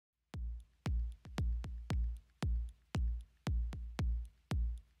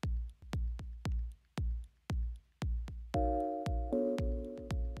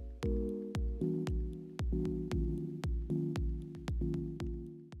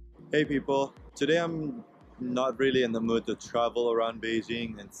Hey people, today I'm not really in the mood to travel around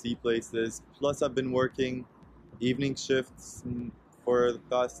Beijing and see places. Plus I've been working evening shifts for the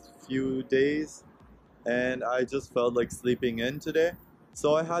past few days and I just felt like sleeping in today.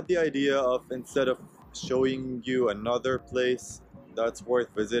 So I had the idea of, instead of showing you another place that's worth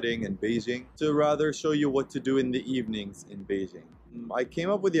visiting in Beijing, to rather show you what to do in the evenings in Beijing. I came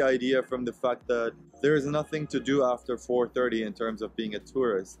up with the idea from the fact that there is nothing to do after 4:30 in terms of being a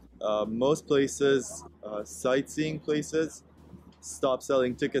tourist. Most places, sightseeing places, stop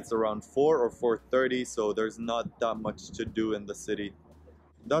selling tickets around 4 or 4:30, so there's not that much to do in the city.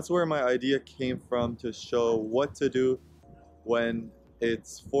 That's where my idea came from, to show what to do when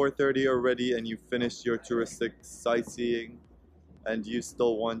it's 4:30 already and you finished your touristic sightseeing and you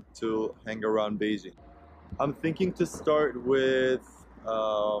still want to hang around Beijing. I'm thinking to start with,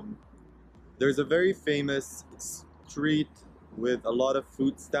 there's a very famous street with a lot of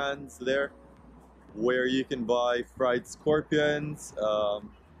food stands there where you can buy fried scorpions,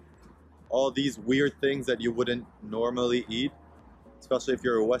 all these weird things that you wouldn't normally eat, especially if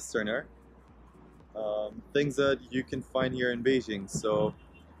you're a Westerner. Things that you can find here in Beijing. So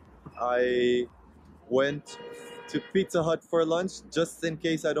I went to Pizza Hut for lunch just in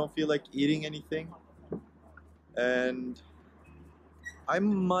case I don't feel like eating anything. And I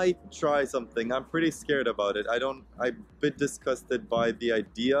might try something. I'm pretty scared about it. I'm a bit disgusted by the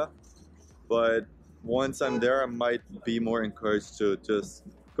idea, but once I'm there, I might be more encouraged to just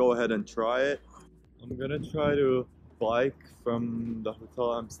go ahead and try it. I'm gonna try to bike from the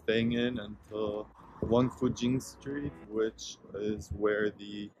hotel I'm staying in until Wangfujing Street, which is where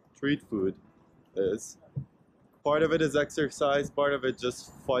the street food is. Part of it is exercise, part of it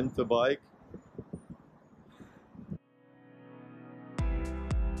just fun to bike.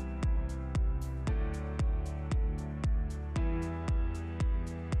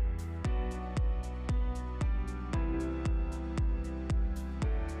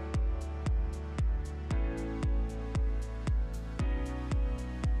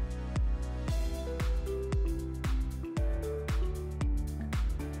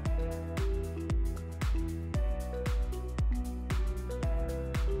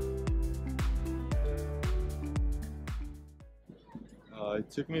 It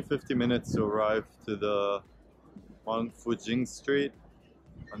took me 50 minutes to arrive to the Wangfujing Street.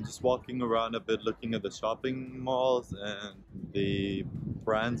 I'm just walking around a bit, looking at the shopping malls and the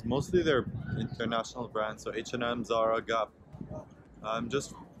brands. Mostly they're international brands, so H&M, Zara, Gap. I'm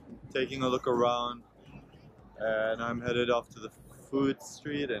just taking a look around and I'm headed off to the food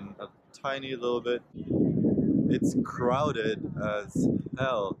street in a tiny little bit. It's crowded as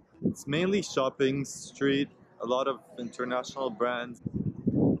hell. It's mainly shopping street, a lot of international brands,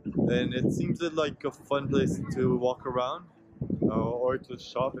 and it seems like a fun place to walk around or to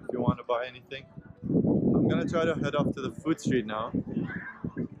shop if you want to buy anything. I'm gonna try to head off to the food street now.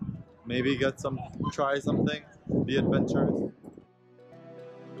 Maybe try something, be adventurous.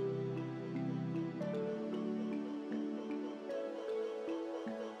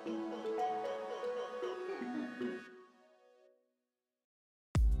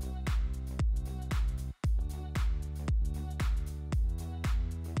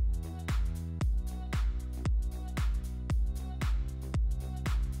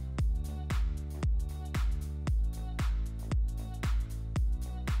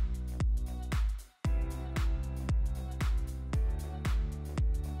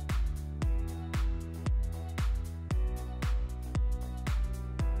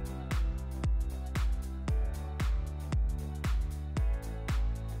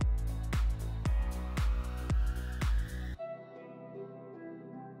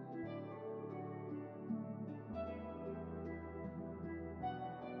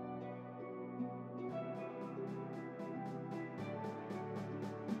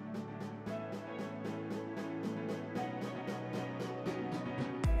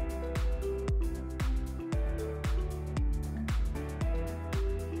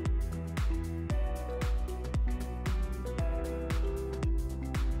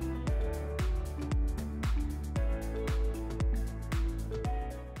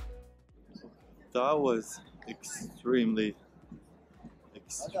 That was extremely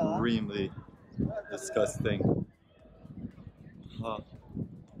disgusting.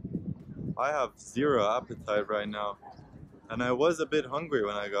 I have zero appetite right now, and I was a bit hungry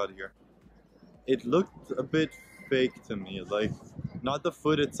when I got here. It looked a bit fake to me, like not the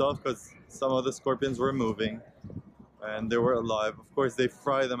food itself, because some of the scorpions were moving and they were alive. Of course, they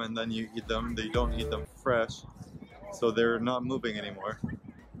fry them and then you eat them. They don't eat them fresh, so they're not moving anymore.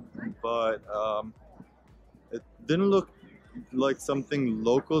 But it didn't look like something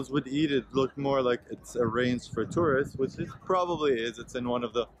locals would eat. It looked more like it's arranged for tourists, which it probably is. It's in one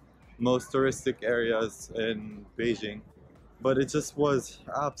of the most touristic areas in Beijing. But it just was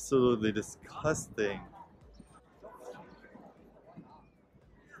absolutely disgusting.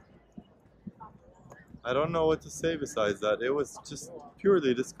 I don't know what to say besides that. It was just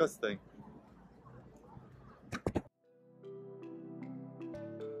purely disgusting.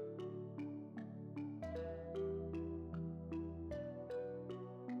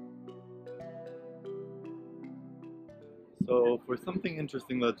 So for something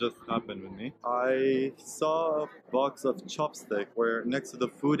interesting that just happened with me, I saw a box of chopstick where next to the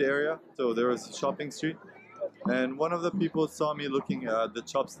food area, so there was a shopping street, and one of the people saw me looking at the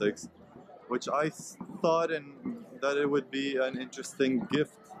chopsticks, which I thought that it would be an interesting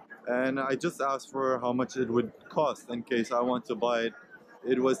gift. And I just asked for how much it would cost in case I want to buy it.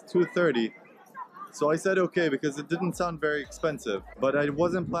 It was 230. So I said okay because it didn't sound very expensive, but I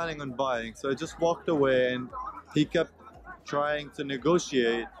wasn't planning on buying. So I just walked away and he kept trying to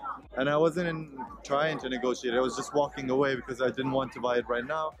negotiate, and I wasn't trying to negotiate. I was just walking away because I didn't want to buy it right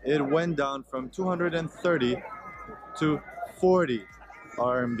now. It went down from 230 to 40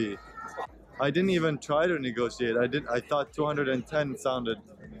 RMB. I didn't even try to negotiate. I thought 210 sounded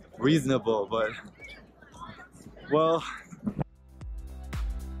reasonable, but well,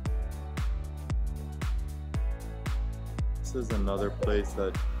 this is another place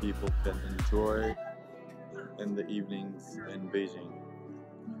that people can enjoy in the evenings in Beijing.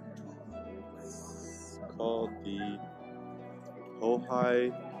 It's called the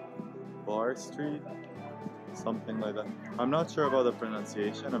Houhai Bar Street, something like that. I'm not sure about the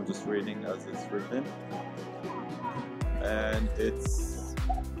pronunciation, I'm just reading as it's written. And it's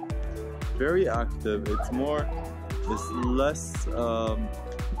very active. It's less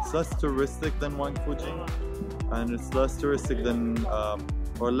touristic than Wangfujing, and it's less touristic than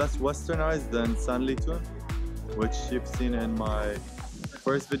or less westernized than Sanlitun, which you've seen in my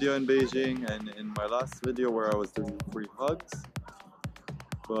first video in Beijing and in my last video where I was doing free hugs.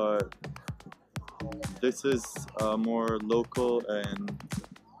 But this is more local and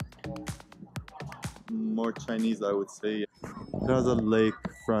more Chinese, I would say. It has a lake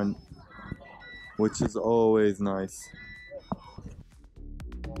front, which is always nice.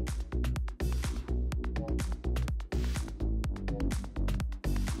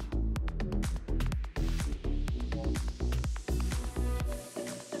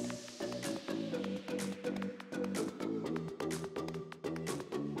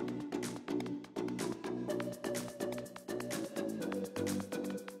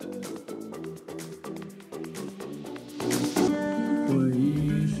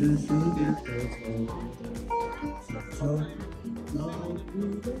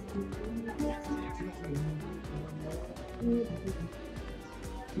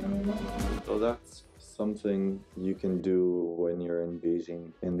 So that's something you can do when you're in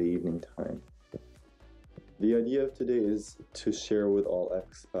Beijing in the evening time. The idea of today is to share with all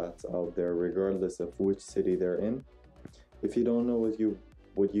expats out there, regardless of which city they're in. If you don't know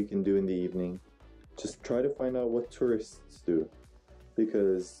what you can do in the evening, just try to find out what tourists do,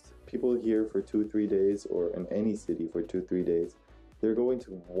 because people here for 2-3 days, or in any city for 2-3 days, they're going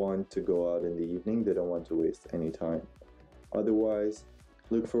to want to go out in the evening. They don't want to waste any time. Otherwise,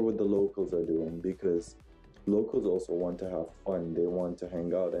 look for what the locals are doing, because locals also want to have fun. They want to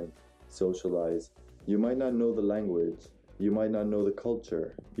hang out and socialize. You might not know the language, you might not know the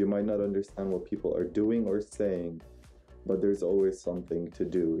culture, you might not understand what people are doing or saying, but there's always something to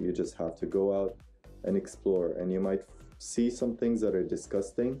do. You just have to go out and explore, and you might see some things that are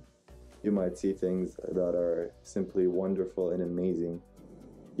disgusting. You might see things that are simply wonderful and amazing.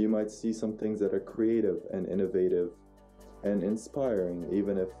 You might see some things that are creative and innovative and inspiring,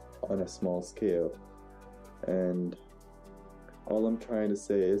 even if on a small scale. And all I'm trying to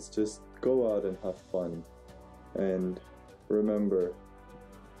say is just go out and have fun. And remember,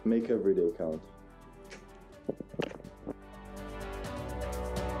 make every day count.